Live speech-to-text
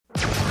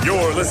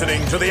You're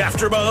listening to the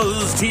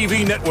AfterBuzz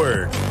TV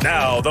Network,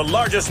 now the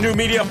largest new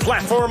media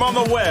platform on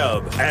the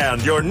web,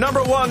 and your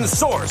number one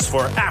source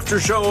for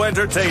after-show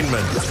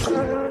entertainment.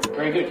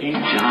 Very good, King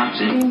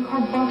Johnson.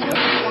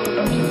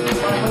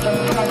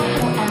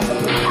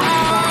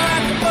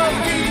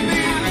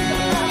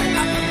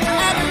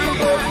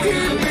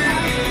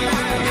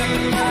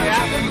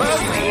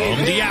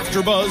 From the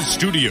AfterBuzz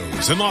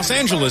Studios in Los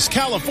Angeles,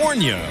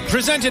 California,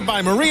 presented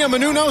by Maria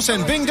Menounos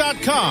and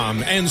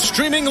Bing.com, and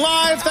streaming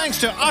live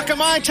thanks to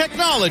Akamai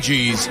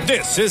Technologies,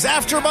 this is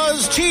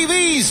AfterBuzz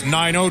TV's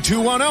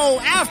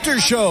 90210 After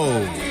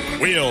Show.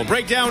 We'll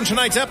break down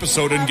tonight's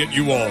episode and get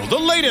you all the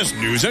latest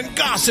news and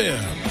gossip.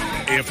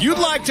 If you'd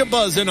like to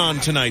buzz in on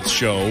tonight's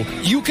show,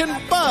 you can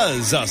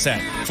buzz us at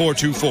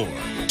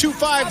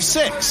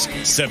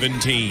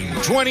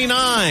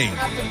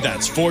 424-256-1729.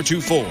 That's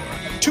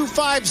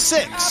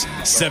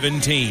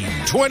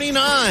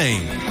 424-256-1729.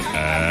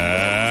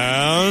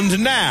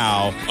 And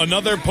now,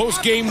 another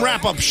post-game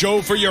wrap-up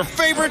show for your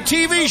favorite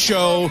TV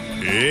show.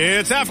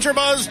 It's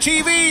AfterBuzz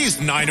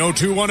TV's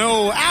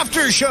 90210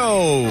 After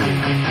Show.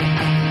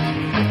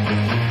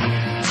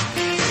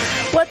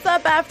 What's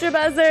up,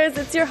 AfterBuzzers?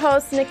 It's your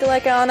host,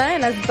 Nicolette Gaona,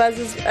 and as Buzz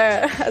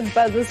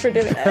is for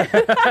doing it,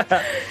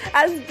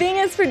 as Bing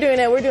is for doing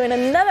it, we're doing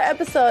another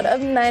episode of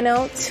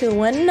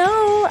 90210.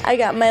 I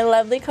got my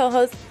lovely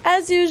co-host,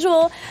 as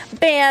usual,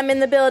 Bam in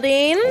the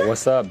building.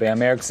 What's up,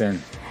 Bam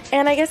Erickson?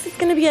 And I guess it's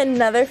going to be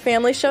another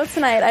family show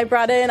tonight. I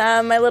brought in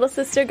my little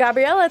sister,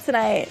 Gabriella,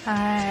 tonight.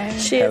 Hi.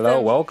 Hello,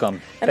 welcome.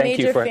 Thank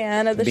you for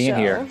fan of the being show.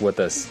 Here with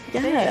us.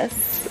 Yes.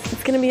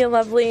 It's going to be a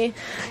lovely,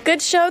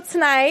 good show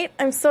tonight.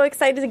 I'm so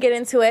excited to get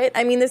into it.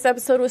 I mean, this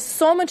episode was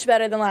so much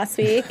better than last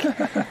week.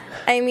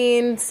 I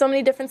mean, so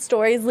many different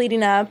stories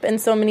leading up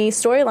and so many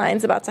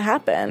storylines about to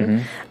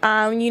happen.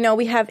 Mm-hmm.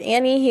 We have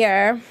Annie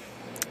here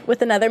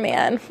with another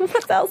man.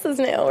 What else is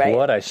new, right?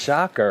 What a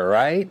shocker,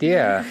 right?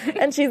 Yeah.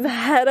 And she's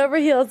head over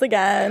heels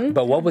again.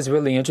 But what was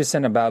really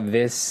interesting about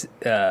this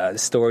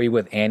story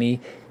with Annie,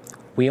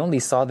 we only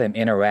saw them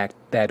interact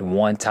that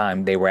one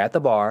time. They were at the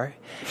bar,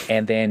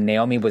 and then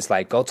Naomi was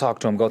like, go talk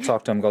to him, go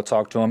talk to him, go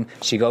talk to him.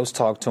 She goes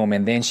talk to him,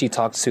 and then she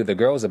talks to the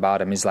girls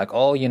about him. It's like,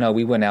 oh,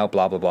 we went out,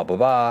 blah, blah, blah, blah,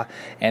 blah.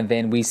 And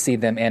then we see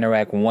them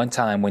interact one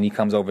time when he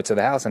comes over to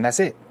the house, and that's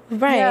it.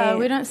 Right. Yeah,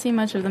 we don't see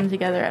much of them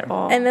together at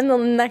all. And then the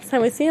next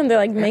time we see them, they're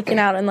like making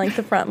out in like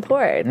the front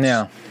porch.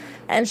 Yeah.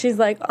 And she's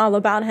like all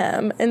about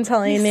him and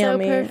telling He's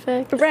Naomi. so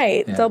perfect.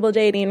 Right. Yeah. Double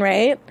dating,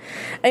 right?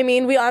 I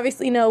mean, we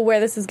obviously know where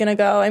this is going to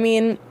go. I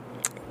mean,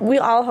 we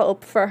all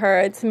hope for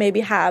her to maybe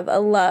have a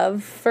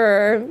love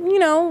for,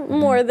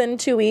 more than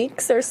 2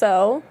 weeks or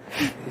so.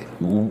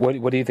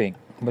 What do you think?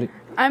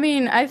 I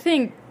mean, I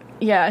think,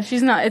 it's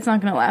not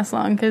going to last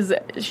long because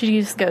she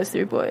just goes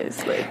through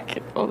boys,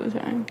 like, all the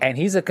time. And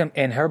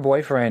and her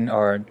boyfriend,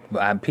 or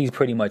he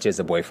pretty much is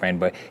a boyfriend,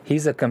 but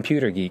he's a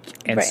computer geek.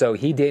 And right. So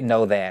he didn't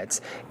know that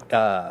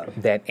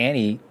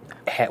Annie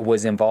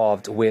was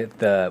involved with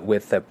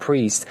the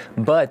priest,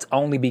 but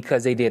only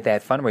because they did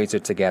that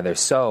fundraiser together.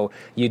 So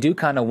you do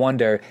kind of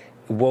wonder,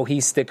 will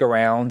he stick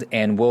around,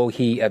 and will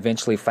he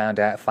eventually find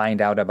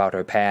out about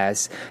her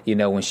past?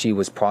 When she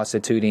was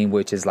prostituting,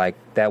 which is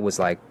that was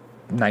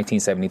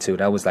 1972.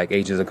 That was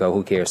ages ago.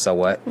 Who cares? So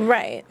what?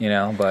 Right.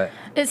 But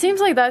it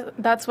seems like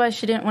that's why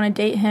she didn't want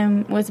to date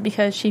him, was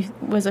because she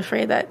was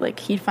afraid that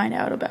he'd find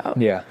out about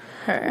her.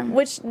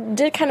 Which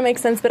did kind of make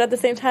sense, but at the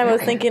same time I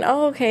was thinking,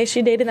 oh, okay,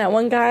 she dated that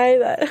one guy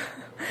that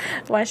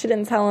why she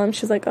didn't tell him.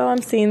 She's like, oh,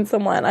 I'm seeing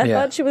someone. I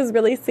thought she was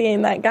really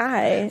seeing that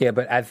guy. Yeah,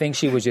 but I think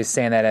she was just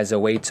saying that as a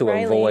way to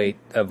avoid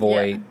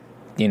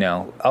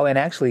and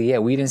actually,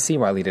 we didn't see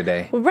Riley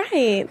today.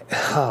 Right.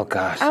 Oh,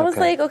 gosh. I was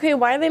like, okay,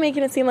 why are they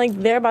making it seem like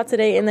they're about to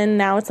date, and then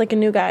now it's like a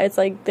new guy? It's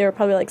like they were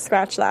probably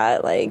scratch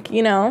that,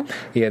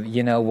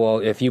 Yeah, well,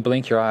 if you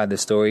blink your eye, the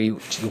story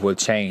will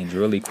change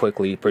really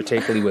quickly,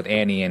 particularly with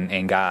Annie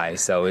and Guy.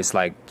 So it's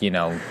Right.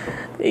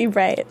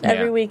 Yeah.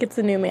 Every week it's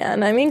a new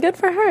man. I mean, good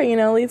for her,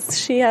 at least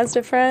she has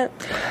different...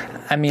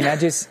 I mean, I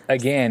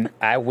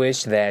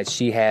wish that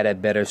she had a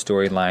better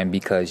storyline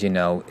because,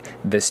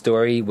 the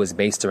story was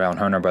based around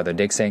her and her brother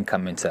Dixon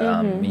coming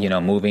to,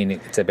 moving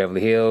to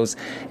Beverly Hills.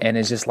 And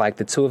it's just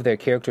the two of their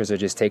characters are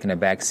just taking a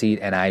back seat.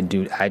 And I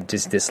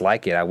just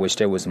dislike it. I wish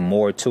there was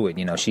more to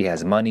it. She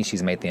has money.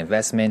 She's made the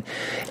investment.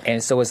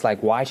 And so it's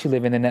why is she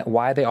living in that?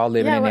 Why are they all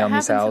living in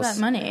Naomi's house? To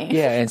that money?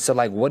 Yeah. And so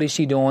what is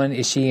she doing?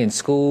 Is she in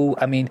school?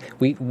 I mean,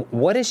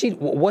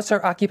 what's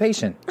her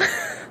occupation?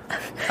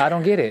 I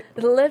don't get it.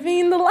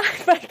 Living the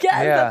life, I guess.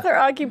 Yeah. That's her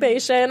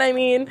occupation. I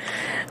mean,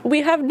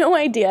 we have no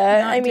idea.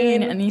 Not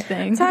doing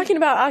anything. Talking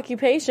about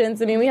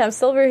occupations, I mean, we have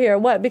Silver here.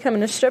 What,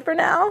 becoming a stripper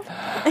now?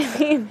 I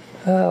mean.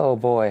 Oh,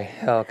 boy.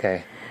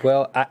 Okay.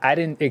 Well, I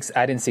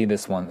didn't see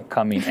this one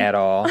coming at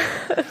all.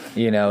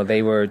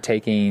 They were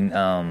taking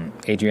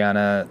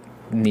Adriana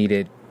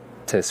needed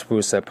to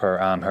spruce up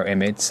her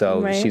image,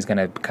 so she's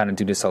gonna kind of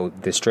do this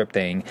strip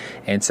thing,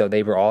 and so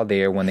they were all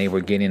there when they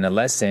were getting a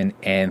lesson,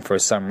 and for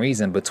some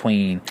reason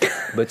between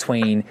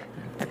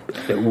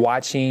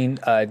watching,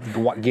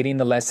 getting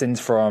the lessons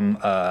from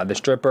the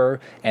stripper,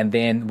 and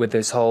then with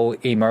this whole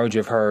emerge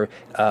of her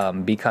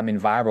becoming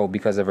viral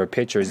because of her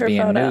pictures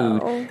being photo.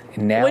 nude.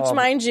 Now, which,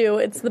 mind you,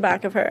 it's the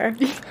back of her.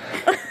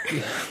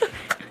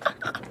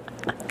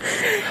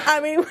 I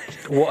mean,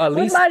 well, at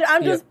least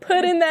I'm just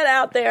putting that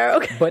out there.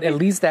 Okay. But at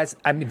least that's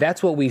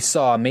what we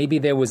saw. Maybe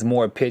there was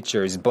more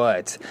pictures,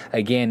 but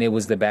again, it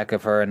was the back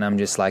of her, and I'm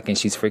just like, and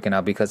she's freaking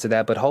out because of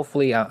that. But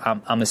hopefully,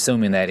 I'm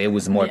assuming that it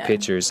was more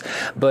pictures.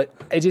 But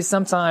it just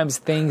sometimes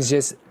things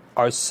just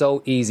are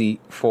so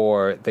easy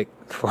for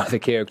the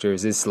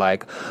characters. It's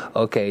like,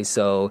 okay,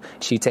 so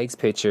she takes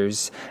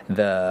pictures,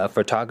 the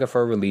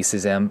photographer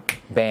releases them,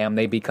 bam,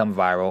 they become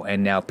viral,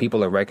 and now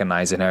people are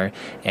recognizing her,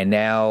 and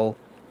now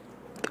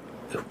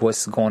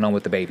what's going on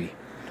with the baby?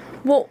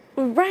 Well,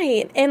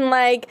 right. And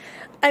like,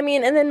 I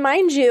mean, and then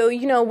mind you,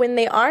 when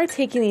they are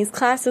taking these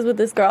classes with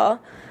this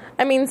girl,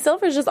 I mean,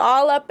 Silver's just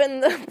all up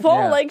in the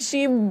pole like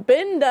she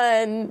been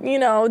done,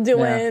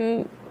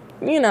 doing,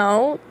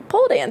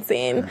 pole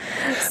dancing.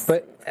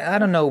 But I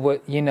don't know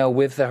what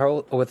with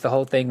the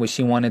whole thing when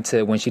she wanted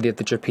to, when she did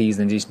the trapeze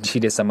and she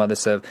did some other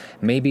stuff.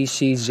 Maybe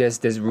she's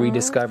just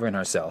rediscovering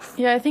herself.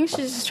 Yeah, I think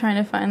she's just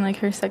trying to find like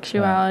her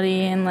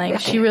sexuality and like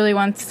she really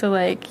wants to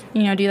like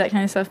do that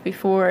kind of stuff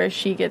before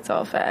she gets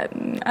all fat.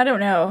 And I don't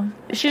know.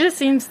 She just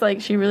seems like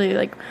she really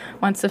like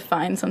wants to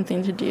find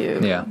something to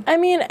do. Yeah. I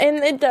mean, and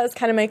it does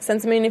kind of make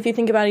sense. I mean, if you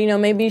think about it,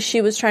 maybe she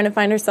was trying to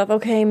find herself.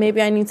 Okay,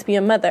 maybe I need to be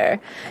a mother.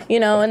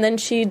 And then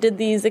she did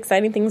these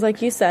exciting things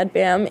like you said,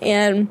 Bam,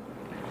 and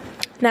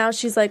now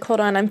she's like, hold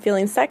on, I'm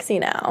feeling sexy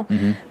now.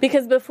 Mm-hmm.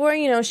 Because before,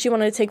 she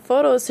wanted to take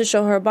photos to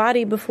show her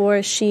body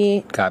before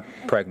she got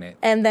pregnant.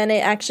 And then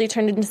it actually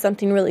turned into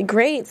something really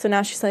great. So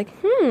now she's like,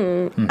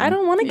 I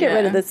don't want to get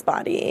rid of this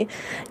body.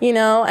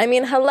 I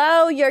mean,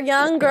 hello, you're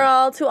young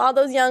girl, to all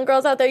those young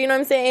girls out there, you know what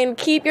I'm saying?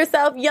 Keep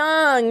yourself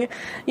young.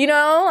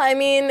 I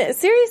mean,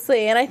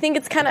 seriously. And I think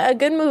it's kind of a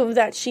good move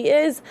that she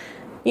is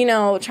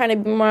trying to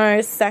be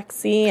more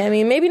sexy. I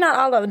mean, maybe not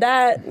all of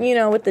that,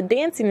 with the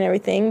dancing and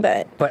everything,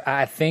 but... But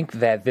I think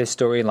that this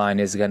storyline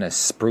is going to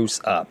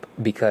spruce up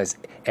because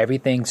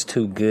everything's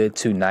too good,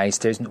 too nice.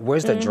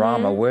 Where's the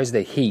drama? Where's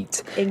the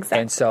heat? Exactly.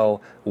 And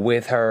so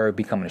with her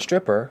becoming a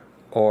stripper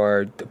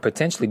or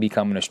potentially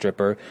becoming a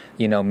stripper,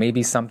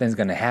 maybe something's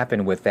going to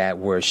happen with that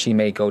where she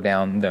may go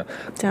down the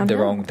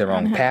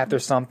wrong path or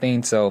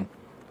something. So...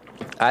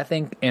 I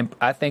think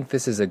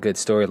this is a good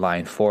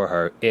storyline for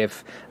her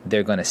if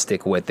they're going to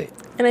stick with it.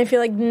 And I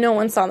feel like no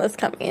one saw this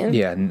coming.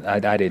 Yeah,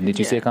 I didn't. Did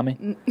you see it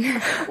coming?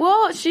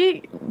 Well,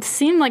 she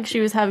seemed like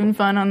she was having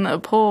fun on the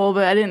pole,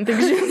 but I didn't think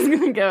she was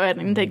going to go ahead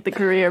and take the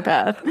career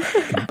path.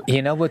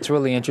 What's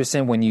really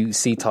interesting when you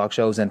see talk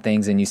shows and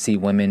things and you see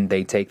women,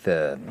 they take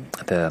the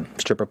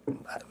stripper,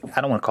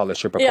 I don't want to call it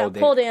stripper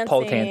pole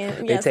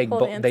dancing.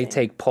 They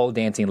take pole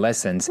dancing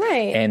lessons.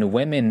 Right. And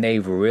women,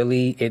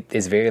 it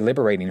is very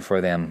liberating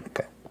for them.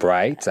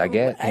 Right, I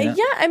get. Yeah,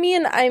 I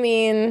mean,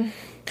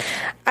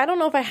 I don't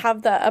know if I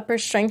have the upper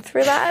strength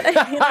for that.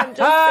 I mean, I'm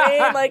just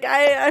saying, like,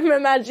 I'm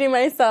imagining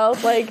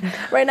myself, like,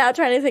 right now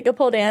trying to take a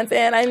pole dance,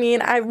 and I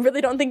mean, I really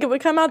don't think it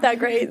would come out that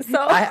great, so.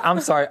 I'm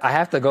sorry, I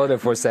have to go there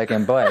for a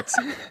second, but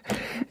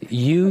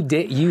you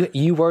did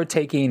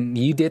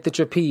the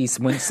trapeze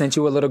since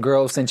you were a little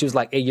girl, since you was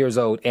like 8 years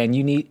old, and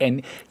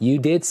you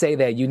did say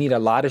that you need a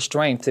lot of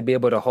strength to be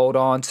able to hold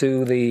on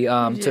to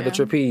the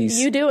trapeze.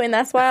 You do, and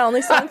that's why I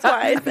only swung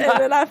twice, and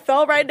then I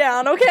fell right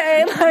down,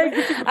 okay? Like,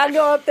 I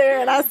go up there,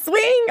 and I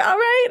swing, all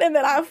right, and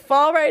then I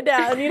fall right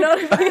down, you know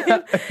what I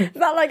mean? It's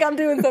not like I'm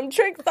doing some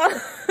tricks.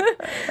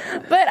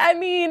 But, I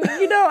mean,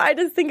 I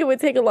just think it would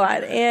take a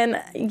lot.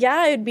 And,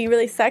 yeah, it'd be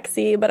really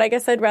sexy, but I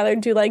guess I'd rather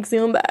do, like,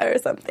 Zumba or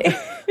something.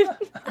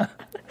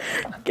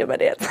 Get my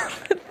dance on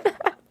with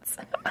that.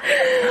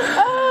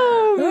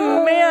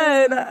 Oh,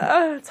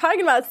 man.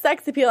 Talking about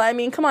sex appeal, I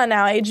mean, come on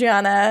now,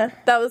 Adriana.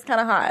 That was kind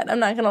of hot. I'm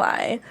not going to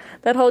lie.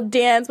 That whole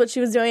dance, what she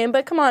was doing.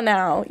 But come on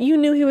now. You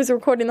knew he was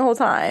recording the whole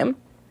time.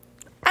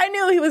 I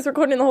knew he was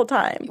recording the whole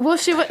time. Well,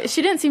 she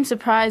didn't seem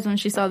surprised when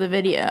she saw the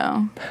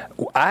video.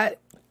 I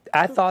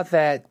thought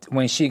that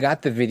when she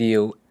got the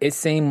video, it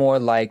seemed more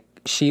like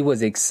she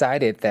was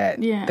excited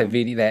that the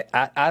video, that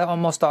I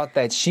almost thought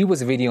that she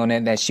was videoing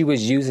it, that she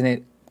was using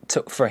it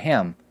for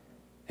him.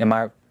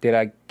 Did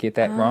I get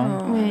that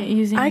wrong?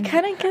 Wait, I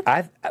kind of get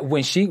that.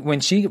 When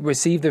she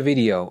received the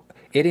video,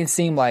 it didn't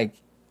seem like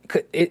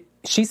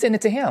she sent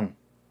it to him.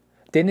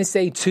 Didn't it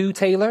say to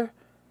Taylor?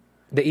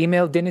 The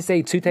email didn't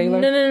say to Taylor?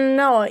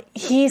 No.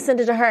 He sent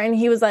it to her, and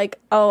he was like,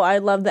 "Oh, I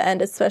love the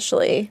end,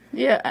 especially."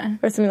 Yeah,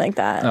 or something like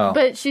that. Oh.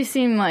 But she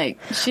seemed like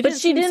she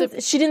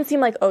didn't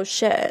seem like, "Oh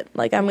shit!"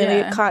 Like I'm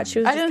gonna get caught. She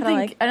was. I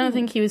don't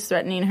think he was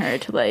threatening her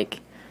to like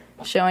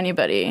show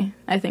anybody.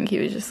 I think he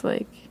was just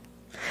like.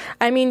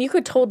 I mean, you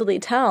could totally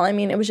tell. I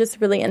mean, it was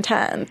just really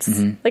intense.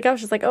 Mm-hmm. Like I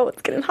was just like, "Oh,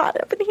 it's getting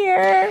hot up in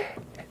here."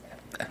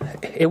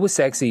 It was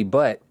sexy,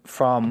 but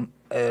from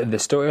the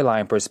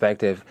storyline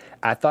perspective,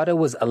 I thought it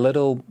was a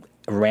little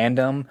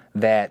random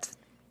that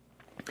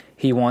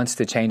He wants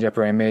to change up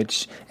her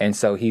image, and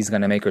so he's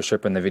going to make her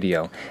strip in the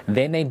video.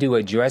 Then they do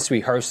a dress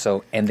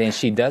rehearsal, and then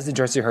she does the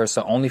dress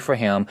rehearsal only for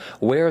him.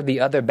 Where are the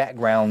other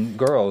background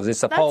girls?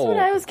 It's a poll. That's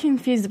what I was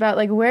confused about.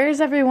 Like,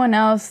 where's everyone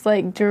else,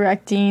 like,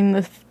 directing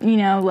the,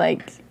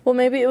 like... Well,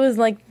 maybe it was,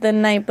 like, the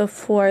night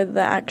before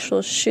the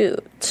actual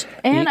shoot.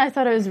 And I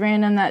thought it was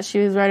random that she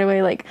was right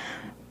away,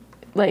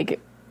 like,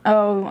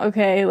 oh,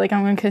 okay, like,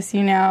 I'm gonna kiss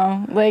you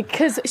now. Like,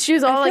 because she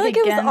was all, I feel like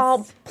it against... was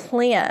all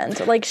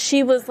planned. Like,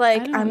 she was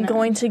like, I'm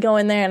going to go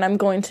in there and I'm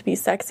going to be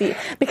sexy.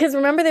 Because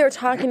remember they were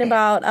talking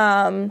about,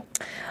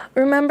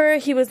 remember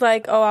he was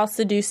like, oh, I'll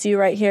seduce you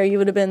right here. You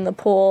would have been in the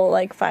pool,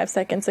 like, 5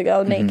 seconds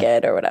ago,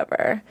 naked or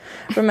whatever.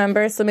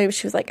 Remember? So maybe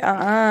she was like,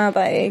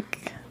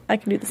 like... I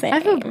can do the same.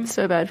 I feel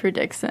so bad for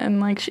Dixon.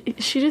 Like,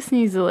 she just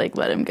needs to, like,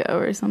 let him go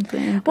or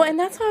something. Well, and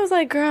that's why I was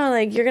like, girl,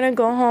 like, you're gonna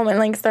go home and,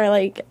 like, start,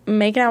 like,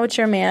 making out with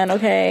your man,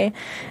 okay?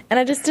 And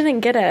I just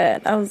didn't get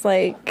it. I was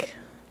like...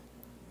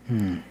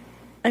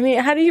 I mean,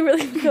 how do you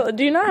really feel?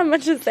 Do you not have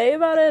much to say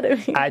about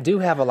it? I do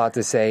have a lot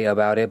to say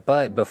about it,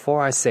 but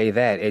before I say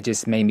that, it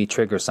just made me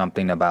trigger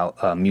something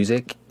about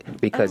music.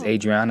 Because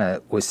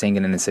Adriana was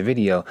singing in this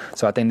video.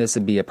 So I think this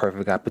would be a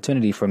perfect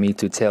opportunity for me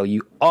to tell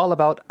you all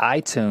about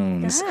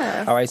iTunes.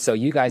 Yes. All right, so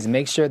you guys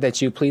make sure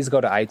that you please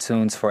go to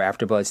iTunes for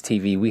AfterBuzz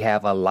TV. We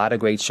have a lot of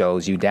great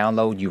shows. You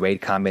download, you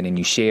rate, comment, and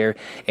you share.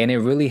 And it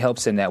really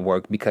helps the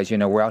network because,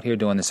 we're out here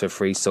doing this for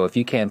free. So if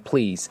you can,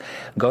 please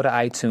go to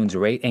iTunes,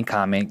 rate, and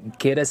comment.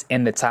 Get us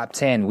in the top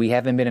 10. We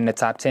haven't been in the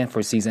top 10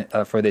 for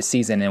this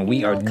season, and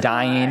we are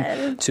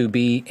dying to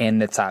be in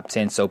the top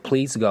 10. So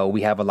please go.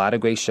 We have a lot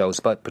of great shows,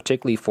 but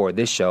particularly for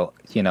this show,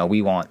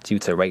 we want you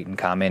to rate and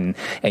comment.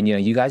 And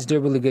you guys do a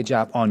really good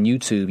job on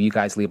YouTube. You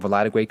guys leave a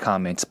lot of great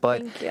comments.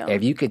 But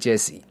if you could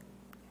just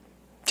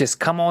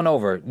come on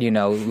over,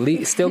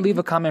 still leave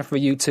a comment for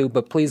YouTube,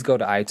 but please go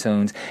to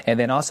iTunes. And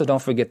then also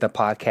don't forget the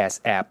podcast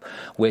app,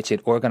 which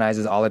it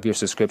organizes all of your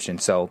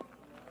subscriptions. So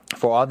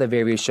for all the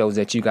various shows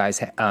that you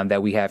guys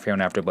that we have here on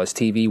AfterBuzz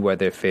TV,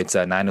 whether if it's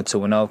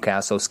 90210,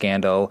 Castle,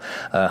 Scandal,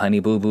 Honey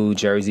Boo Boo,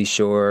 Jersey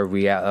Shore,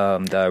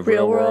 the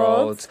Real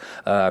World,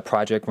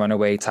 Project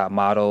Runaway, Top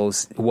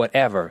Models,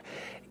 whatever,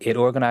 it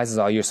organizes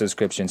all your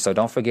subscriptions. So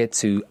don't forget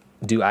to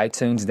do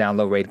iTunes,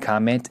 download, rate,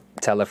 comment,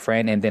 tell a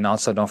friend, and then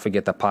also don't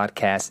forget the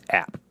podcast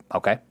app.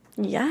 Okay?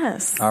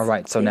 Yes. All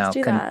right. So now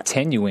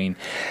continuing,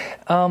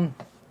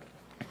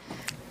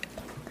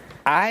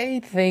 I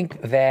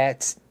think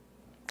that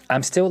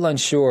I'm still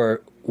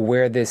unsure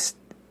where this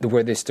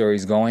story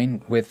is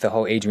going with the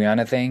whole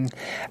Adriana thing.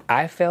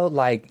 I felt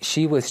like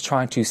she was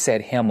trying to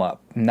set him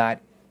up,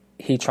 not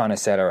he trying to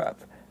set her up.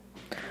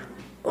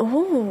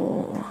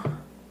 Oh.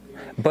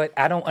 But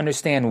I don't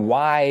understand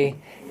why.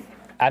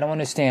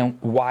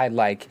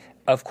 Like,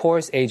 of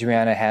course,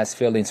 Adriana has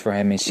feelings for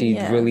him, and she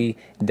really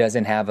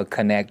doesn't have a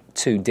connect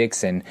to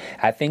Dixon.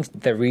 I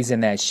think the reason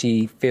that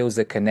she feels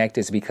the connect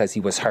is because he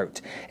was hurt,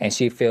 and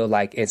she feels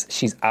like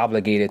she's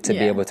obligated to be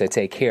able to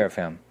take care of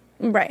him.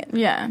 Right.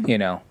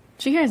 Yeah.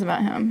 She cares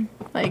about him.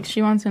 Like,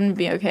 she wants him to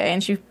be okay,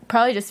 and she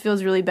probably just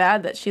feels really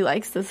bad that she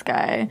likes this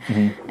guy,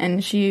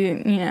 and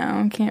she,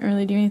 can't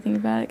really do anything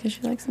about it because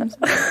she likes him so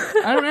much.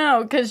 I don't know,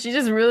 because she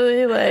just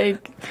really,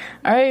 like,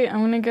 all right, I'm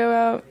going to go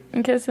out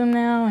and kiss him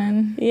now,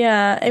 and...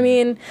 Yeah, I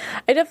mean,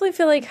 I definitely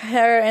feel like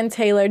her and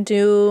Taylor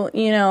do,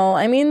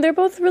 they're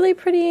both really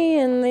pretty,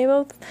 and they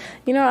both,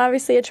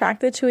 obviously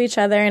attracted to each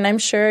other, and I'm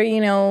sure,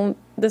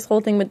 this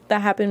whole thing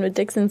that happened with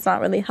Dixon's not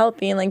really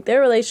helping, like,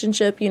 their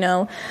relationship,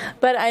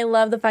 but I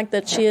love the fact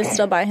that she is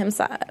still by his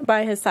side,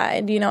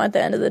 at the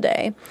end of the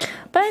day.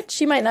 But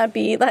she might not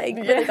be, like,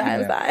 really by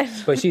his side.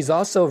 But she's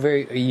also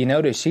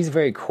she's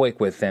very quick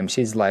with them.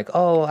 She's like,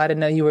 oh, I didn't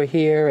know you were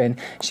here, and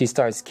she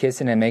starts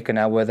kissing and making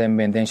out with him,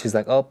 and then she's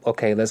like, oh,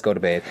 okay, let's go to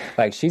bed.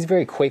 Like, she's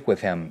very quick with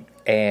him,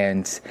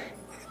 and...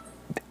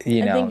 I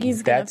think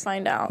he's going to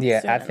find out.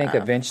 Yeah, I think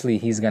eventually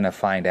he's going to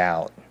find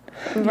out.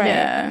 Right.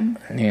 Yeah.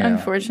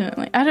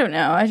 Unfortunately. I don't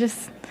know. I feel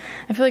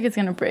like it's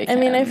going to break him.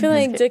 I feel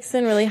like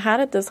Dixon really had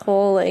it this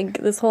whole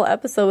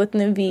episode with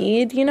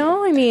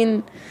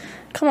Naveed,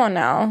 Come on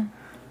now.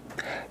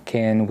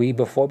 Can we,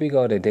 before we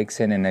go to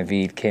Dixon and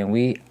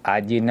Naveed,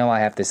 I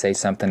have to say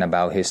something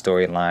about his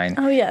storyline.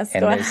 Oh, yes,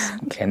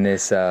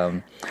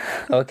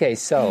 okay,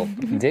 so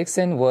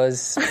Dixon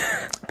was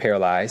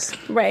paralyzed.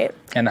 Right.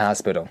 In the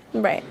hospital.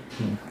 Right.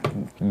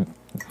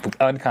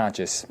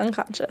 Unconscious.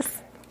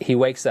 He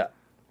wakes up.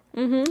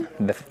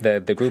 Mm-hmm.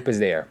 The group is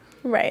there.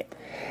 Right.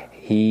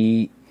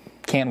 He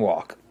can't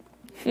walk.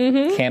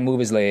 Mm-hmm. Can't move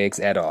his legs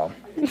at all.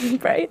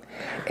 Right.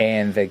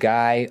 And the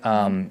guy,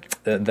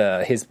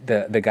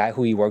 the guy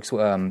who he works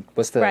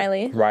with,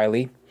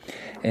 Riley.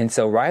 And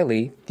so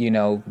Riley,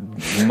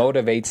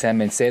 motivates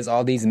him and says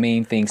all these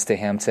mean things to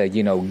him to,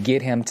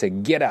 get him to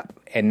get up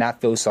and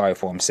not feel sorry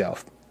for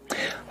himself.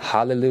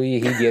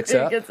 Hallelujah. He gets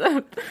up.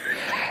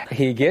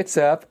 He gets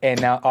up, and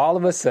now all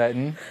of a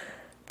sudden,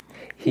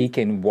 he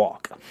can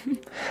walk.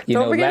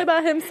 Don't forget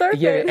about him surfing.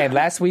 Yeah, and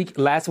last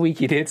week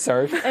he did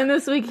surf. And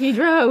this week he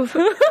drove.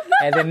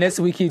 And then this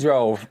week he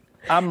drove.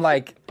 I'm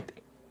like,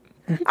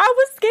 I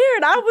was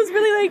scared. I was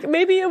really like,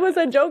 maybe it was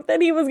a joke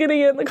that he was going to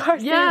get in the car.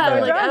 Yeah,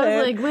 and like driving. I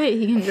was like, wait,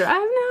 he can drive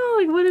now?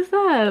 Like, what is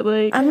that?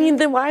 Like, I mean,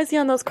 then why is he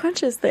on those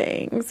crunches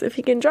things if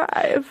he can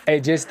drive?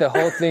 It just, the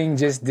whole thing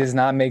just does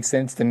not make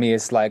sense to me.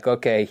 It's like,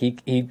 okay,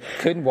 he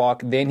couldn't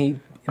walk, then he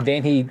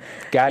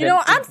got You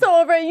know, I'm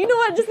so over it. You know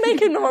what? Just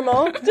make it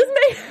normal.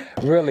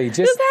 really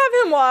Just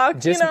have him walk.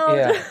 just You know,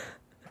 yeah.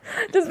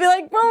 just be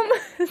like, boom,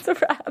 it's a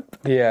wrap.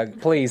 Yeah,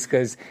 please,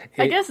 because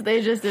I guess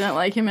they just didn't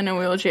like him in a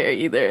wheelchair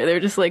either. They were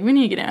just like, we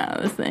need to get him out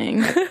of this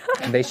thing.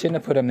 they shouldn't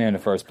have put him there in the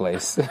first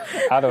place.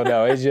 I don't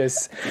know. It's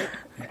just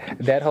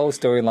that whole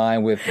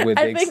storyline with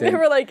I think they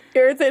were like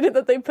irritated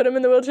that they put him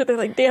in the wheelchair. They're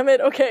like, damn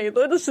it, okay,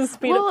 let's just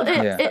speed Well, up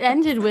the it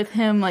ended with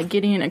him like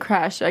getting in a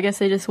crash. I guess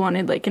they just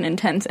wanted like an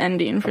intense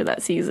ending for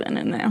that season,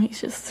 and now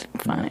he's just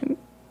fine.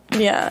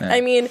 Yeah,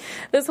 I mean,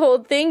 this whole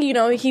thing, you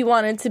know, he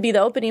wanted to be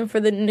the opening for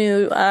the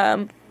new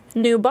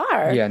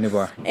bar. Yeah, new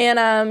bar.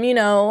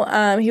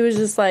 And, he was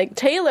just like,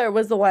 Taylor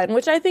was the one,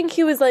 which I think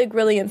he was like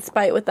really in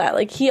spite with that.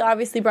 Like, he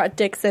obviously brought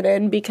Dixon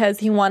in because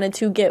he wanted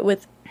to get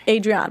with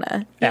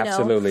Adriana.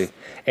 Absolutely.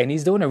 And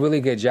he's doing a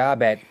really good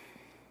job at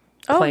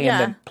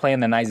playing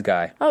the nice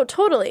guy. Oh,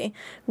 totally.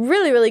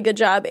 Really, really good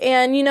job.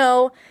 And,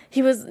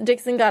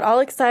 Dixon got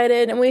all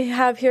excited, and we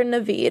have here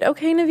Naveed.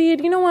 Okay,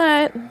 Naveed, you know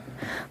what?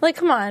 Like,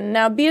 come on,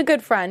 now be a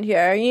good friend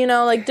here.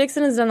 Like,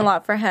 Dixon has done a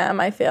lot for him,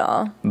 I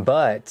feel.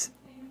 But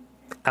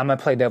I'm going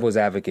to play devil's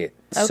advocate.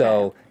 Okay.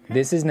 So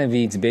this is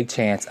Naveed's big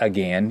chance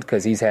again,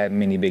 because he's had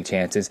many big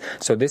chances.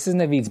 So this is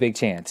Naveed's big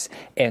chance.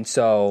 And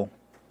so,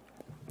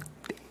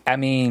 I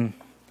mean,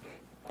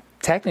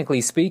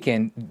 technically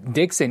speaking,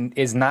 Dixon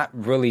is not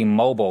really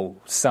mobile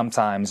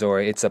sometimes,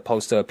 or it's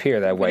supposed to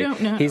appear that way.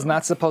 He's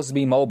not supposed to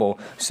be mobile.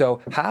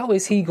 So how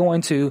is he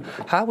going to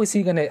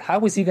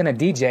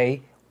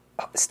DJ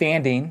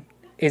standing?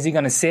 Is he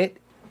going to sit?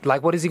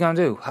 Like, what is he going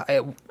to do?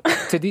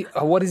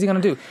 What is he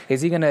going to do?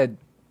 Is he going to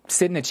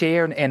sit in a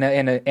chair and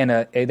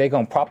they're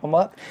going to prop him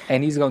up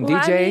and he's going to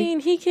DJ? I mean,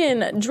 he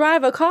can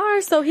drive a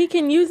car, so he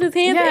can use his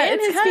hands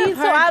and his feet,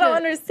 so I don't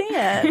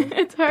understand.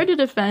 It's hard to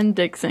defend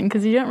Dixon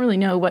because you don't really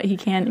know what he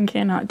can and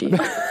cannot do.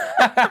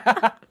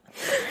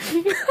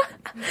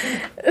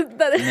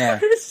 That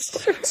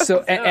is true.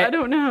 So I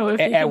don't know if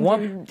he can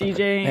do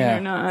DJing or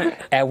not.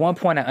 At one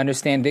point, I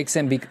understand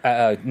Dixon,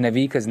 Naveed,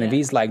 because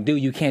Naveed's like,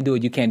 dude, you can't do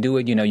it, you can't do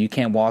it, you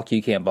can't walk,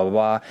 you can't blah, blah,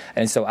 blah.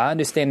 And so I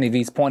understand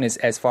Naveed's point is,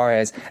 as far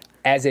as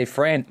a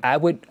friend, I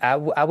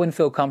wouldn't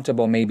feel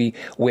comfortable maybe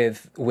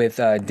with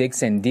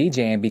Dixon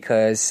DJing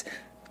because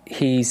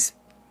he's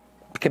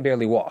can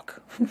barely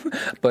walk.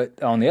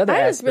 But on the other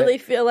aspect, I just really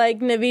feel like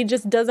Naveed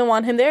just doesn't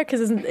want him there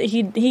because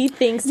he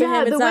thinks to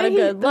him it's not a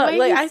good look. The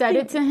way he said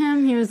it to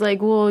him, he was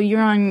like, well,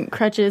 you're on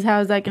crutches, how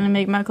is that going to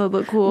make my club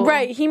look cool?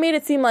 Right, he made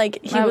it seem like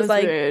he was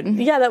like, rude.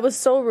 Yeah, that was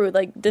so rude,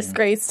 like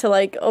disgrace to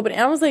like opening.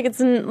 I was like, it's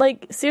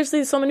like,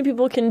 seriously, so many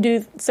people can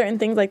do certain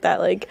things like that.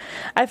 Like,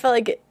 I felt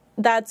like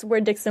that's where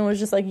Dixon was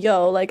just like,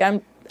 yo, like,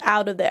 I'm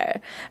out of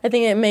there. I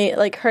think it may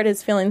like hurt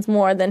his feelings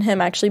more than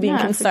him actually being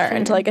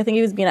concerned. Sure. Like, I think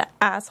he was being an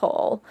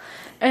asshole.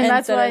 And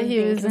that's why he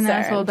was concerned. An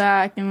asshole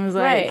back and was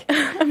like,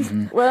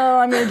 well,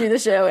 I'm going to do the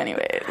show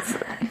anyways.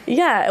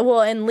 Yeah,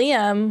 well, and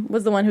Liam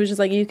was the one who was just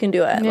like, you can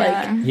do it.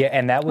 Yeah,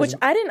 and that was... Which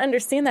I didn't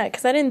understand that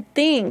because I didn't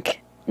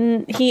think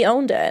he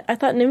owned it. I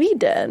thought Naveed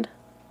did.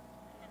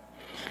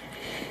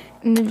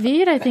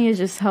 Naveed, I think, is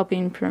just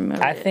helping promote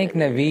it. I think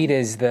Naveed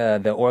is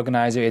the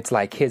organizer. It's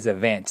like his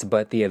event,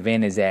 but the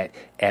event is at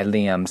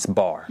Liam's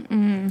bar.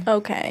 Mm-hmm.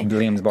 Okay.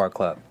 Liam's Bar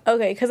Club.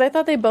 Okay, because I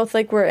thought they both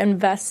like were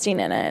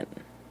investing in it.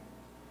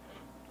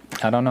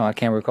 I don't know. I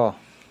can't recall.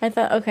 I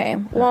thought, okay.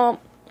 Well,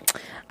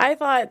 I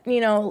thought,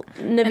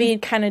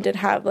 Naveed kind of did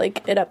have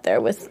like it up there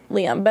with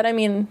Liam, but I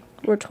mean,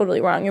 we're totally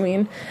wrong. I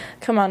mean,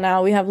 come on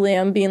now. We have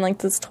Liam being like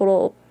this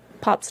total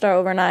pop star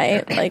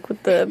overnight, like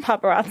with the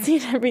paparazzi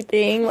and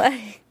everything.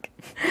 Like,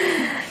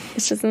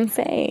 it's just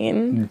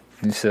insane.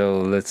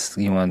 So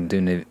you want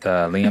to do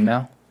Liam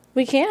now?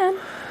 We can.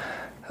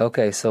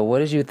 Okay, so what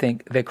did you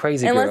think? The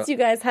crazy girl. Unless you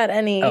guys had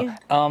any.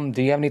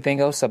 Do you have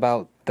anything else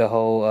about the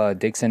whole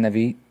Dixon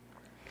Naveed?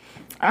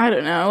 I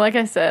don't know. Like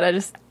I said,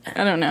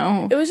 I don't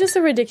know. It was just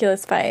a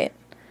ridiculous fight.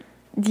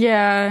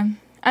 Yeah.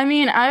 I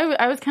mean,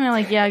 I was kind of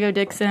like, yeah, go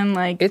Dixon,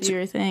 like, do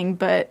your thing.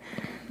 But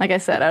like I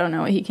said, I don't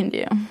know what he can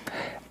do.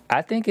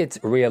 I think it's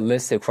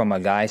realistic from a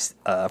guy's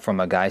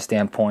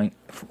standpoint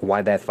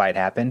why that fight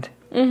happened.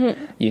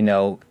 Mm-hmm.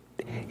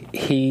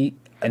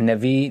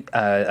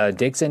 Naveed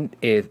Dixon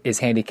is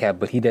handicapped,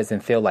 but he doesn't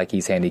feel like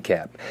he's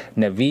handicapped.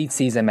 Naveed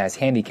sees him as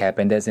handicapped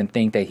and doesn't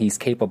think that he's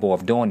capable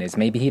of doing this.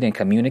 Maybe he didn't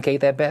communicate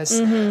that best,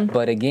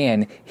 but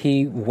again,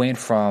 he went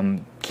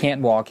from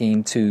can't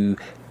walking to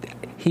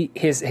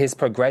his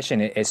progression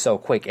is so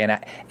quick, and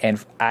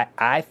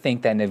I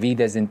think that Naveed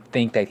doesn't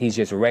think that he's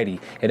just ready.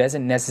 It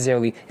doesn't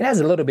necessarily. It has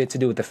a little bit to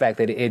do with the fact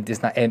that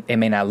it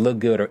may not look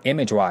good or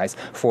image wise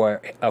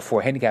for a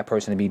handicapped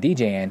person to be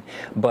DJing.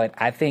 But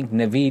I think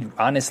Naveed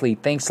honestly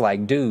thinks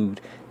like,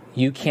 dude,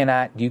 you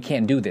can't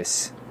do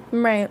this.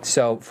 Right.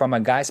 So from a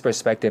guy's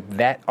perspective,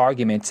 that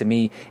argument to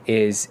me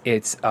is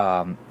it's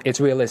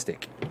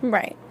realistic.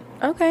 Right.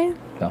 Okay.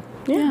 So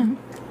Yeah.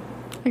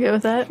 I go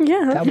with that.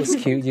 Yeah. that was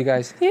cute, you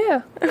guys.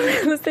 Yeah.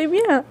 The same,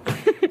 yeah.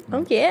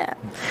 Oh, yeah.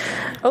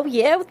 Oh,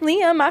 yeah, with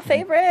Liam, my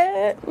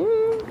favorite.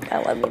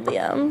 I love me,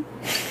 Liam.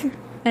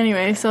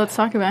 Anyway, so let's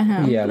talk about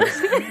him. Yeah.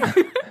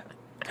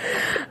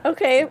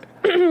 Okay.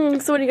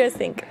 So what do you guys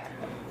think?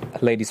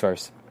 Ladies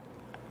first.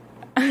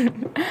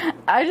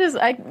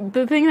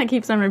 The thing that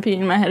keeps on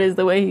repeating in my head is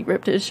the way he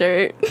ripped his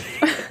shirt.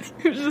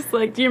 It was just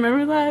like, do you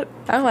remember that?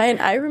 Oh,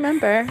 I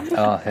remember.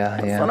 Oh,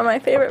 yeah, yeah. One of my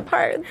favorite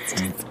parts.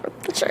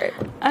 The shirt.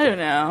 I don't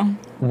know.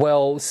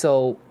 Well,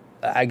 so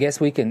I guess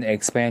we can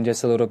expand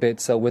just a little bit.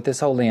 So with this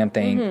whole Liam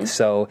thing,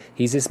 so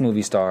he's this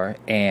movie star,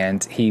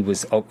 and he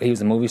was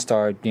a movie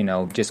star,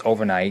 just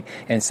overnight.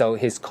 And so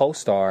his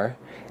co-star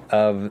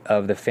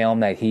of the film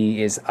that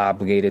he is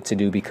obligated to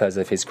do because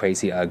of his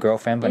crazy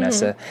girlfriend,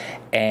 Vanessa.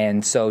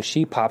 And so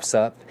she pops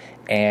up,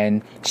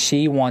 and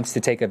she wants to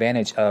take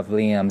advantage of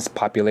Liam's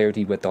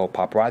popularity with the whole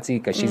paparazzi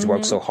because she's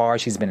worked so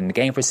hard. She's been in the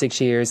game for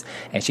 6 years,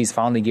 and she's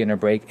finally getting a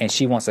break, and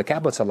she wants to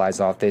capitalize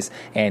off this,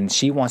 and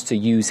she wants to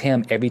use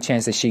him every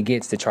chance that she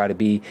gets to try to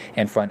be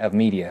in front of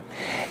media.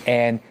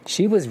 And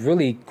she was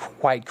really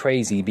quite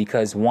crazy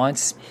because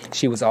once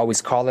she was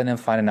always calling him,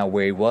 finding out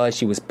where he was.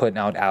 She was putting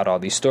out all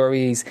these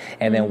stories,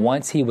 and then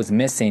once he was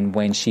missing,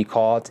 when she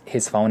called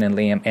his phone and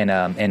Liam and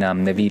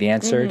Naveed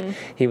answered,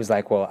 he was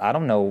like, "Well, I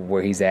don't know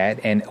where he's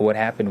at." And what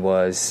happened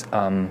was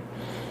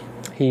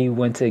he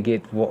went to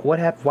get what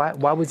happened.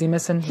 Why was he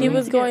missing? He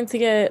was going to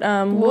get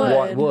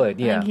wood. Wood,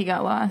 yeah. I think he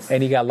got lost.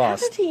 And he got How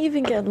lost. did he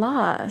even get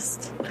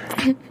lost?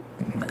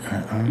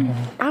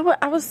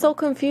 I was so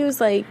confused.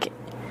 Like,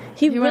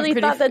 he went really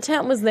pretty thought the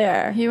tent was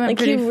there. He went like,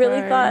 pretty he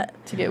really far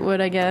thought. to get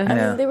wood, I guess. I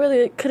Yeah. mean, they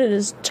really could have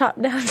just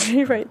chopped down a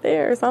tree right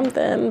there or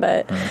something.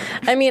 But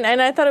I mean,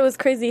 and I thought it was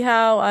crazy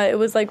how it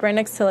was like right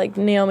next to like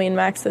Naomi and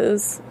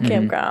Max's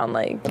campground.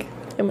 Like,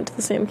 they went to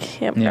the same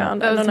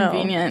campground. That I was don't know.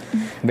 convenient.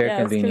 Very Yeah,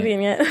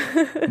 convenient.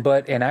 it's convenient.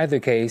 But in either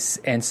case,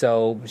 and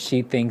so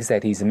she thinks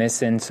that he's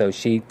missing, so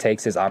she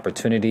takes his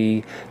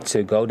opportunity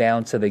to go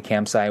down to the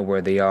campsite where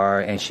they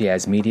are, and she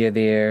has media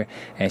there,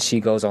 and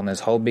she goes on this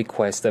whole big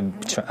quest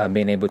of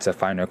being able to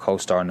find her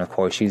co-star, and of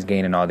course she's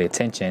gaining all the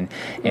attention.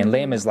 And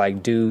Liam is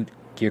like, "Dude,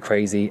 you're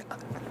crazy.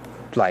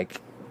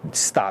 Like,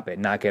 stop it,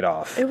 knock it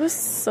off." It was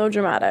so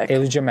dramatic. It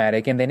was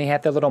dramatic. And then he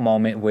had that little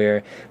moment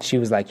where she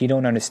was like, "You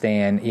don't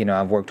understand,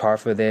 I've worked hard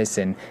for this,"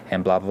 and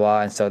blah, blah,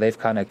 blah. And so they've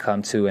kind of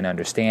come to an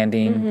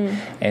understanding.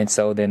 And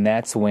so then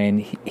that's when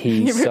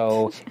he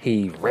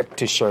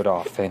ripped his shirt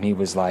off. And he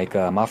was like,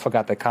 I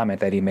forgot the comment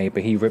that he made,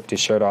 but he ripped his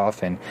shirt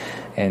off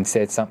and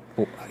said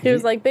something. He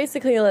was like,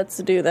 basically, let's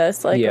do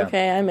this. Like, Yeah.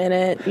 okay, I'm in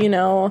it,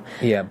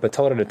 Yeah, but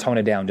told her to tone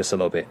it down just a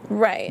little bit.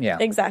 Right. Yeah.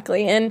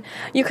 Exactly. And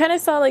you kind of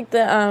saw like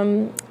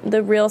the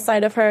real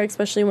side of her,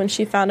 especially when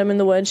she found him in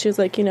the woods. She was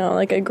like,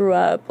 like, I grew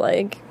up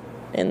like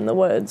in the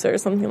woods or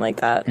something like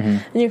that.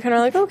 And you're kind of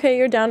like, okay,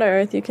 you're down to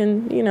earth. You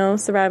can,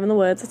 survive in the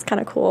woods. It's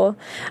kind of cool.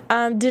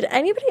 Did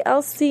anybody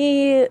else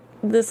see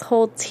this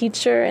whole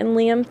teacher and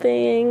Liam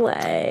thing?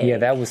 Like, Yeah,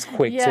 that was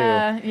quick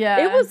Yeah, too.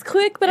 yeah. it was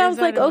quick, but It I was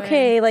was like, right away.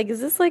 okay, like, is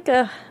this like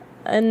a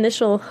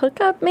initial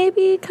hookup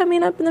maybe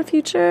coming up in the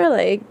future?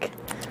 Like,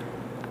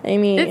 I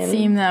mean, It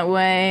seemed that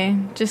way.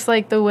 Just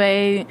like the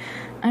way,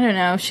 I don't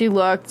know, she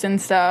looked and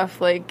stuff.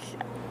 Like,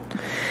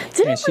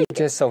 And she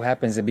just so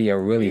happens to be a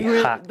really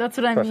hot that's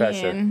what I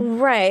professor. mean.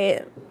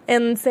 right,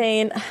 and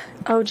saying,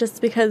 oh,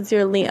 just because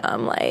you're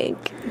Liam,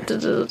 like, da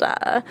da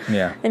da da.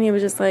 Yeah. And he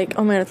was just like,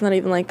 oh man, it's not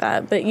even like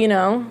that. But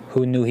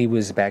Who knew he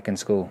was back in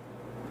school?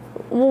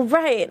 well,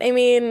 right. I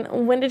mean,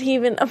 when did he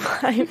even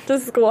apply to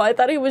school? I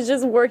thought he was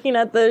just working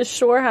at the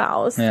shore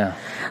house. Yeah.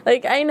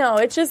 Like, I know,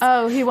 it's just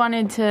Oh, he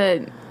wanted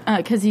to,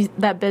 because he's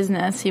that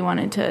business, he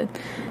wanted to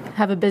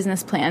have a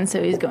business plan,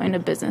 so he's going to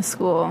business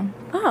school.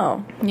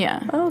 oh,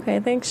 Yeah. okay,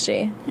 thanks,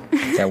 G.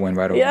 That went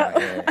right over Yeah,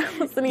 my head. I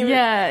wasn't even.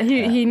 Yeah,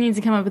 he needs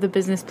to come up with a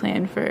business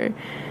plan for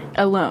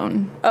a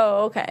loan.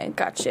 Oh, okay,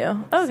 got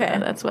you. Okay, So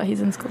that's why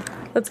he's in school.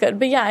 that's good.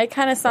 But yeah, I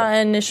kind of saw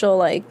an initial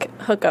like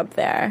hookup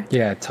there.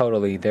 Yeah,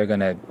 totally. They're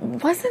gonna.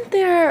 Wasn't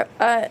there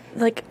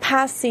like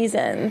past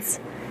seasons?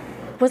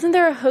 Wasn't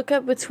there a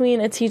hookup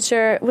between a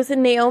teacher? Was it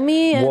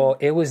Naomi? And, Well,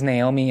 it was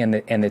Naomi and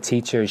the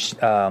teachers.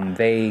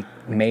 They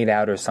made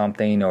out or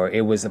something, or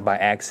it was by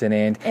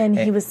accident. And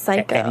he was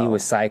psycho. And he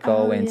was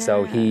psycho, Oh, and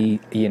so he,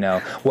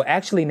 Well,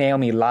 actually,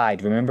 Naomi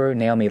lied. Remember,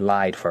 Naomi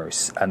lied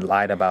first and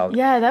lied about.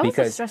 Yeah, that was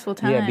a stressful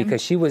Yeah, time.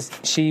 because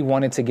she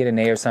wanted to get an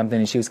A or something,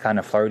 and she was kind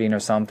of flirting or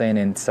something,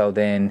 and so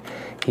then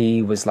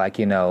he was like,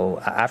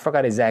 I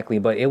forgot exactly,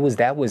 but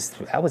that was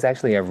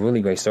actually a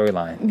really great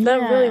storyline.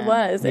 that Yeah. really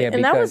was, Yeah,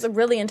 and that was because-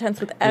 really intense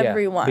with Yeah,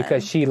 everyone.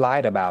 because she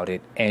lied about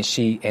it, and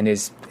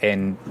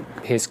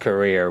his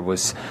career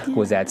was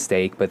at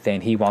stake. But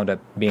then he wound up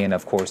being,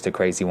 of course, the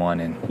crazy one,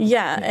 and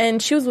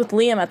and she was with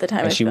Liam at the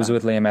time. she was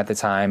with Liam at the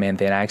time, and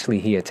then actually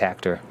he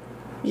attacked her.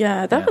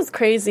 Yeah, that was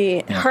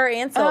crazy. Her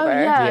and Silver. Oh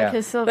yeah, Yeah.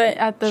 because But-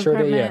 at the Sure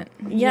did,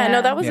 apartment. Yeah,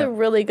 no, that was Yeah. a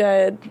really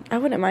good. I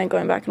wouldn't mind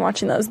going back and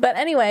watching those. But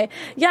anyway,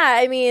 yeah,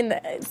 I mean,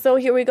 so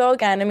here we go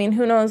again. I mean,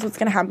 who knows what's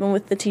going to happen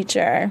with the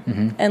teacher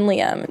and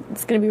Liam?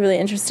 It's going to be really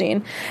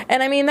interesting.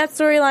 And I mean, that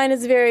storyline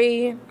is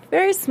very,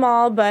 very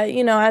small, but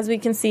you know, as we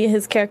can see,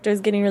 his character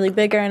is getting really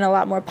bigger and a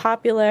lot more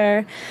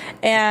popular.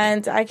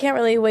 And I can't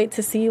really wait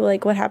to see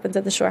like what happens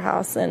at the Shore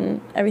House and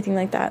everything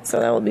like that. So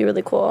that will be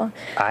really cool.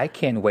 I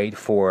can't wait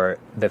for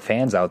the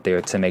fans out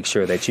there to make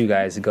sure that you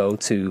guys go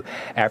to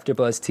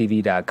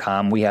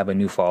AfterBuzzTV.com. We have a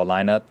new fall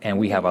lineup, and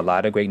we have a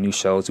lot of great new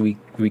shows. We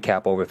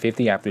recap over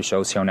 50 after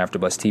shows here on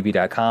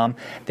AfterBuzzTV.com.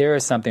 There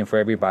is something for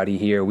everybody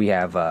here. We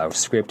have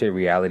scripted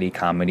reality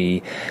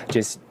comedy.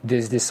 Just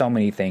there's so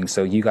many things.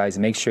 So you guys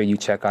make sure you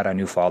check out our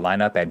new fall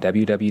lineup at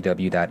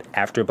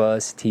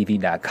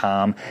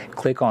www.AfterBuzzTV.com.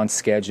 Click on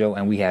schedule,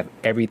 and we have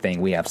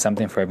everything. We have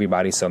something for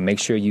everybody. So make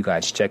sure you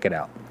guys check it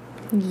out.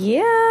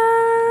 Yeah.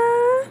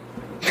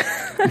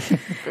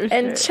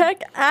 And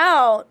check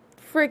out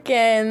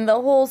freaking the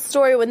whole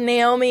story with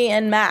Naomi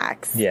and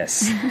Max.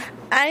 Yes.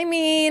 I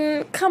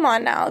mean, come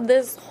on now.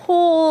 This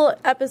whole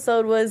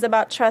episode was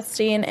about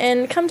trusting,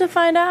 and come to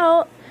find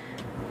out,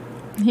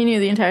 He knew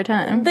the entire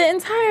time. the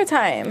entire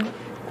time.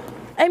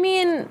 I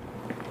mean,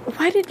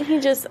 why didn't he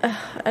just... I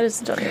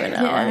just don't even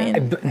know. I Yeah.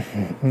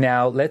 mean,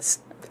 Now let's.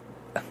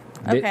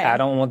 Okay. I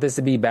don't want this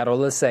to be battle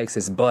of the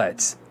sexes,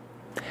 but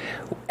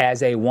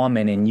as a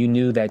woman, and you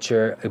knew that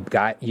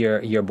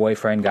your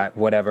boyfriend got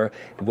whatever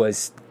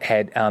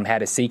had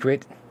a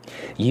secret,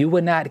 you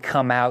would not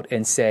come out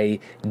and say,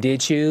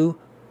 "Did you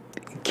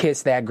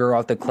kiss that girl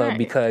at the club?" Right.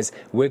 Because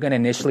we're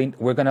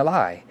gonna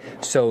lie.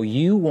 So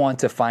you want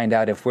to find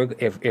out if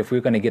we're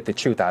gonna get the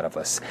truth out of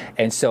us.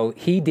 And so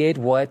he did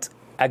what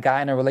a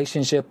guy in a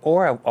relationship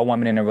or a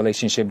woman in a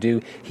relationship do.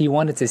 He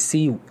wanted to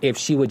see if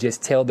she would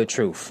just tell the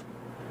truth.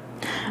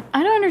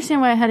 I don't understand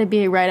why it had to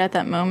be right at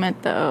that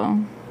moment, though.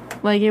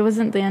 Like, it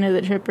wasn't the end of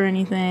the trip or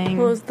anything.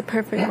 it was the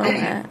perfect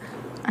moment.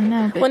 I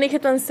know, but When he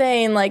kept on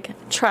saying, like,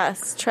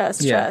 trust.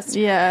 Yeah.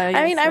 yeah.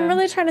 I mean, I'm so.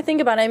 really trying to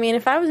think about it. I mean,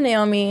 if I was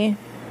Naomi...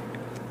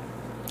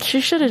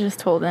 She should have just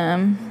told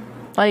him.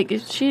 Like,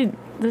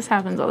 this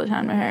happens all the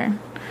time to her.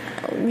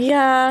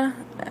 Yeah.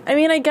 I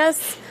mean, I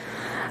guess...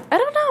 I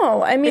don't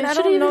know. I mean, It I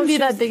shouldn't don't know even if be she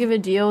that was- big of a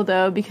deal,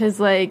 though, because,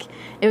 like,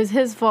 it was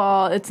his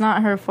fault. It's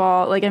not her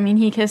fault. Like, I mean,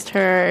 he kissed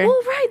her.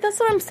 Well, right. That's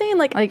what I'm saying.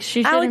 Like,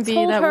 She Alec shouldn't be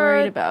told that her-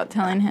 worried about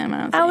telling him, I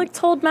don't think. Alec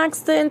told Max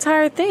the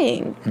entire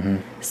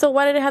thing. So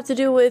why did it have to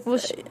do with...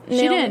 She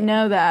Naomi? didn't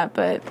know that,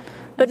 but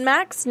But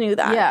Max knew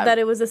that. Yeah. That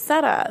it was a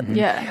setup.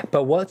 yeah.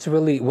 But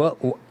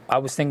I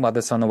was thinking about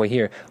this on the way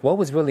here. What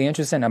was really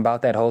interesting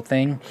about that whole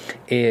thing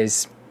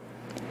is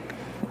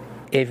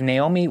if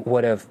Naomi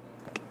would have,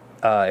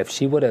 if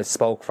she would have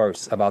spoke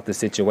first about the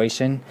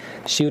situation,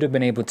 she would have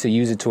been able to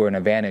use it to her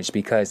advantage,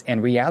 because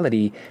in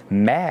reality,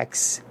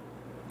 Max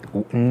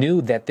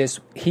knew that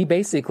he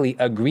basically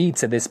agreed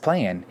to this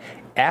plan.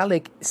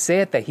 Alec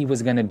said that he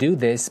was going to do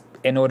this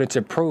in order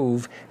to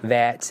prove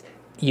that,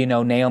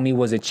 Naomi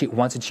was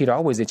once a cheater,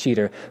 always a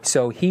cheater.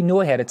 So he knew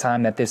ahead of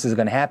time that this is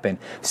going to happen.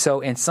 So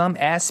in some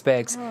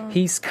aspects,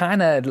 he was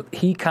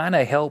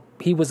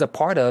a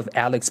part of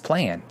Alec's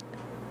plan.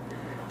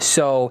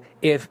 So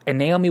if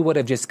Naomi would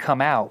have just come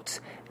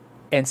out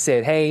and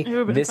said, "Hey,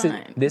 would've been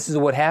fine. this is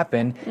what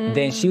happened,"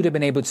 then she would have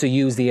been able to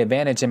use the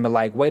advantage and be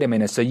like, "Wait a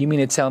minute, so you mean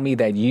to tell me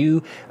that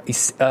you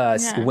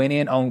went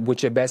in on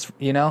with your best,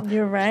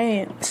 You're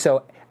right.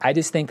 So I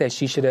just think that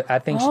she should have. I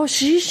think. Oh,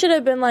 she should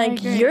have been like,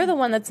 agree. you're the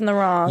one that's in the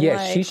wrong. Yeah,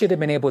 like, she should have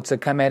been able to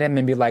come at him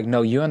and be like,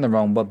 "No, you're in the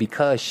wrong." But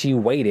because she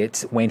waited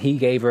when he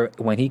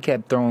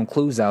kept throwing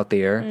clues out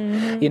there,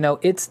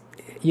 it's.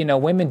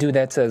 Women do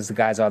that to us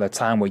guys all the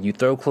time, where you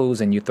throw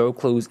clues and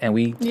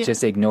we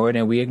just ignore it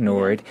and we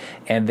ignore it.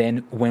 And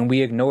then when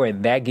we ignore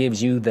it, that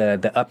gives you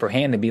the upper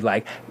hand to be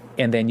like,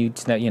 and then you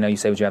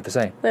say what you have to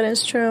say. That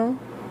is true.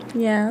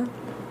 Yeah.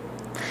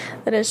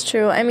 That is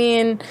true. I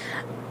mean,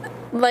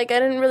 like, I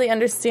didn't really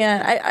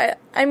understand.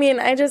 I mean,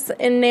 I just,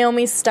 in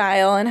Naomi's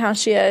style and how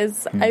she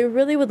is, I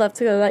really would love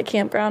to go to that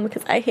campground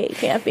because I hate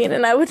camping,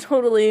 and I would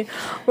totally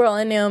roll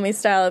in Naomi's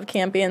style of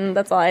camping.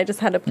 That's all. I just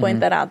had to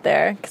point that out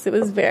there because it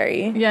was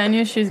very Yeah, I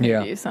knew she was going to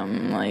Yeah. do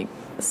something, like,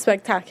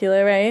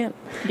 spectacular, right?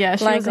 yeah,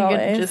 she Like wasn't going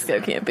to always. just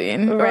go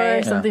camping. Right.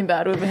 Or something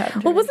bad would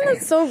happen to Well, her. wasn't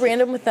it so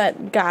random with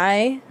that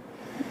guy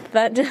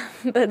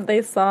that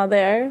they saw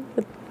there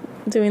with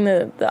doing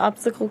the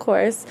obstacle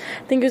course?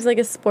 I think he was like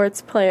a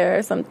sports player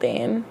or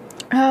something.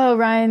 Oh,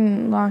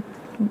 Ryan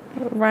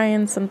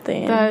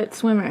something. that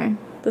swimmer.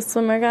 The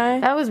swimmer guy?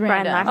 That was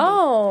random.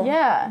 Oh.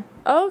 Yeah.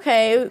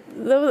 Okay.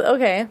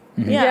 Okay.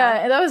 Yeah.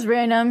 Yeah, that was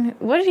random.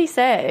 What did he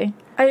say?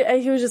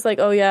 He was just like,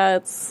 oh, yeah,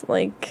 it's,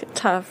 like,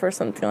 tough or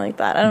something like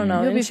that. I don't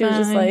know. You'll And be she was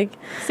just fine. like,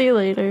 See you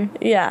later.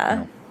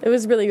 yeah. It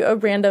was really a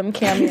random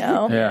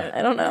cameo. Yeah.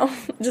 I don't know.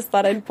 Just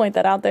thought I'd point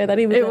that out there that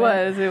he was in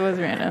It was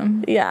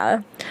random.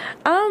 Yeah.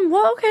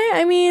 Well, okay.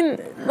 I mean,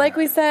 like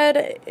we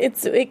said,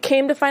 it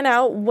came to find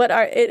out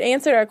it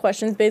answered our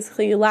questions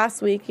basically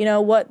last week,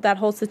 what that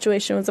whole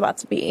situation was about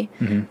to be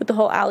with the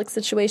whole Alex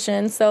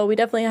situation. So we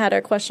definitely had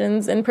our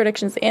questions and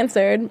predictions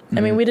answered.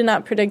 I mean, we did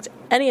not predict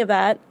any of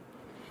that.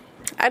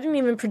 I didn't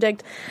even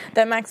predict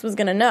that Max was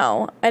going to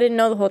know. I didn't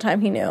know the whole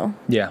time he knew.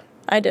 Yeah.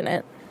 I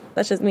didn't.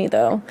 That's just me,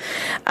 though.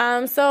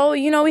 So,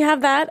 we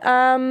have that.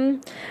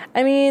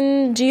 I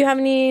mean, do you have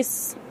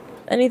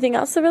anything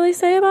else to really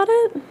say about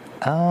it?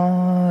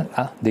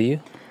 Do you?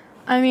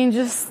 I mean,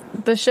 just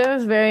the show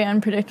is very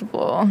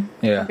unpredictable.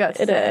 Yeah.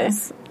 It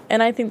is.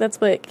 And I think that's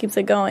what keeps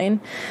it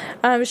going.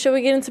 Shall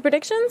we get into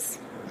predictions?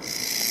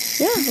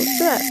 Yeah, let's do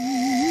that.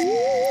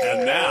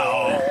 And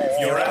now,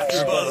 your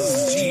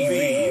AfterBuzz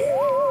TV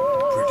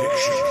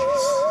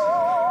predictions.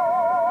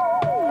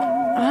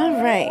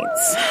 All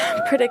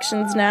right.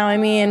 Predictions now. I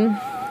mean,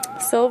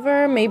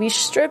 Silver maybe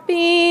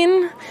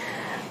stripping.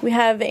 We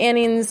have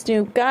Annie and this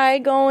new guy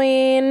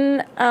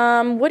going.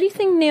 What do you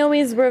think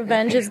Naomi's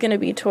revenge is going to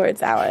be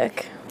towards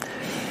Alec?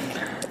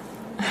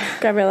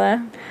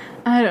 Gabriella?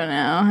 I don't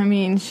know. I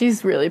mean,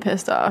 she's really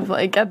pissed off.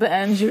 Like, at the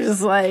end, she was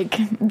just like,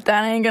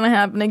 that ain't gonna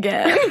happen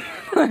again.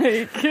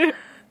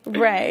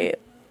 Right.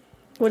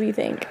 What do you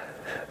think?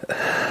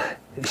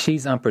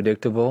 She's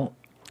unpredictable,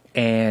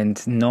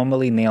 and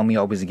normally Naomi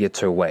always gets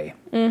her way.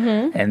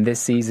 Mm-hmm. And this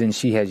season,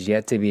 she has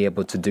yet to be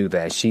able to do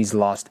that. She's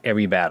lost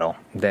every battle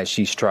that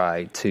she's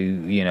tried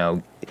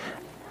to,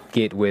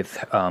 get with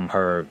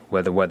her,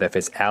 whether if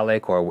it's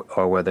Alec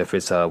or whether if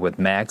it's with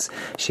Max.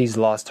 She's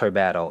lost her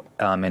battle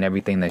in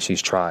everything that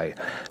she's tried.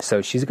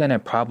 So she's going to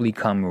probably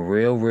come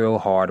real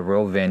hard,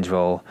 real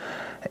vengeful.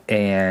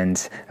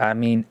 And, I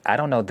mean, I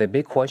don't know. The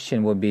big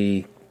question would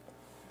be,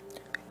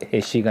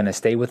 is she going to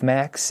stay with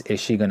Max? Is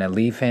she going to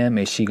leave him?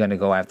 Is she going to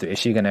go after? Is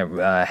she going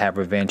to have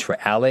revenge for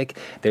Alec?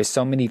 There's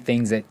so many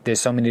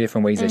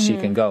different ways that she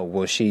can go.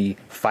 Will she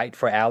fight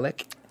for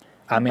Alec?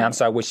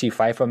 Will she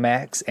fight for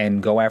Max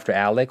and go after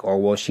Alec,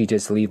 or will she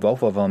just leave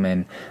both of them?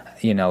 And,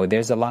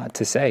 there's a lot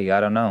to say. I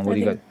don't know. What do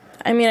you got?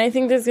 I mean, I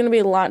think there's going to be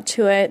a lot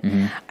to it.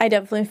 Mm-hmm. I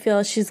definitely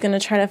feel she's going to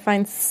try to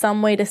find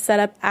some way to set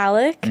up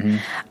Alec. Mm-hmm.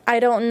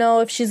 I don't know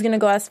if she's going to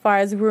go as far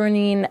as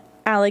ruining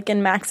Alec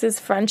and Max's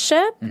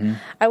friendship. Mm-hmm.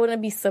 I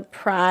wouldn't be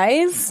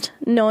surprised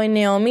knowing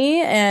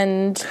Naomi.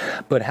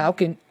 But how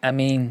can,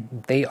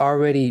 they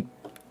already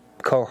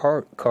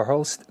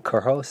co-host,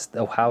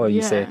 or however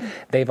you say it.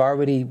 They've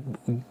already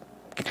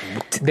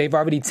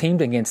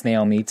teamed against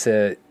Naomi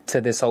to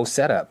this whole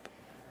setup.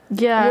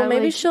 Yeah. Well,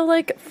 maybe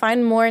she'll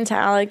find more into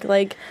Alec,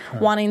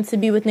 wanting to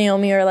be with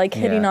Naomi or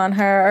hitting on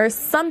her or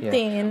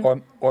something. Yeah.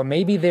 Or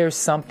maybe there's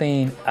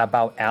something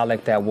about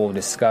Alec that we'll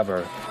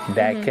discover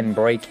that can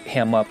break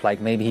him up. Like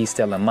maybe he's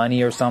stealing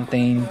money or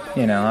something.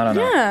 I don't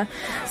know. Yeah.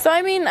 So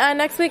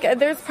next week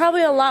there's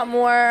probably a lot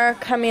more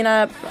coming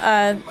up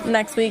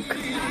next week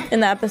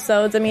in the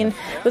episodes. I mean,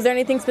 was there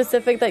anything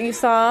specific that you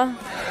saw?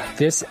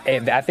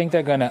 I think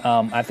they're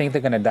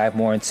gonna dive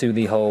more into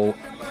the whole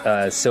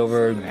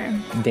silver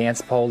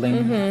dance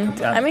polling.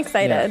 Mm-hmm. I'm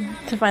excited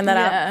to find that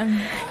out.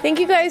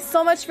 Thank you guys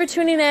so much for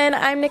tuning in.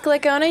 I'm Nicola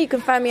Gona. You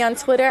can find me on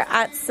Twitter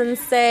at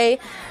Sensei.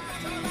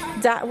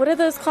 What are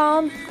those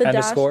called? The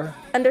 __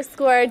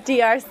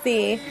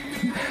 DRC.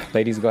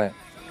 Ladies, go ahead.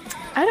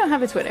 I don't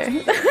have a Twitter. Do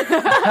you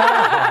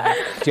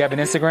have an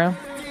Instagram?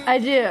 I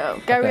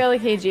do. Gabriella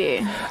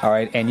KG. All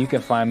right. And you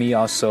can find me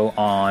also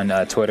on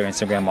Twitter,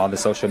 Instagram, all the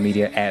social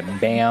media at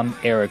Bam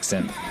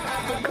Erickson.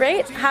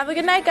 Great. Have a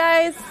good night,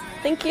 guys.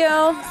 Thank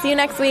you. See you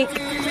next week.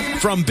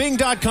 From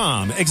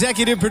Bing.com,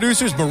 executive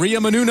producers Maria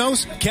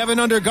Menounos, Kevin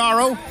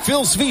Undergaro,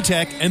 Phil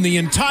Svitek, and the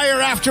entire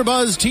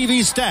AfterBuzz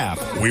TV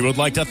staff, we would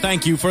like to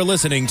thank you for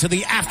listening to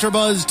the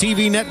AfterBuzz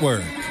TV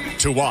network.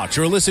 To watch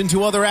or listen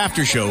to other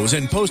after shows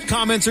and post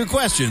comments or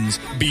questions,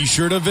 be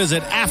sure to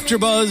visit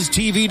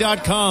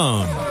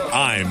AfterBuzzTV.com.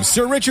 I'm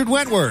Sir Richard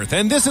Wentworth,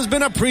 and this has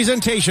been a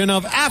presentation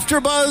of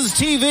AfterBuzz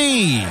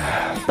TV.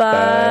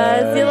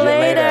 Buzz you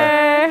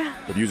later.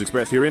 The views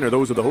expressed herein are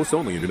those of the hosts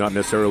only and do not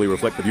necessarily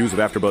reflect the views of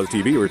AfterBuzz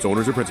TV or its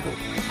owners or principals.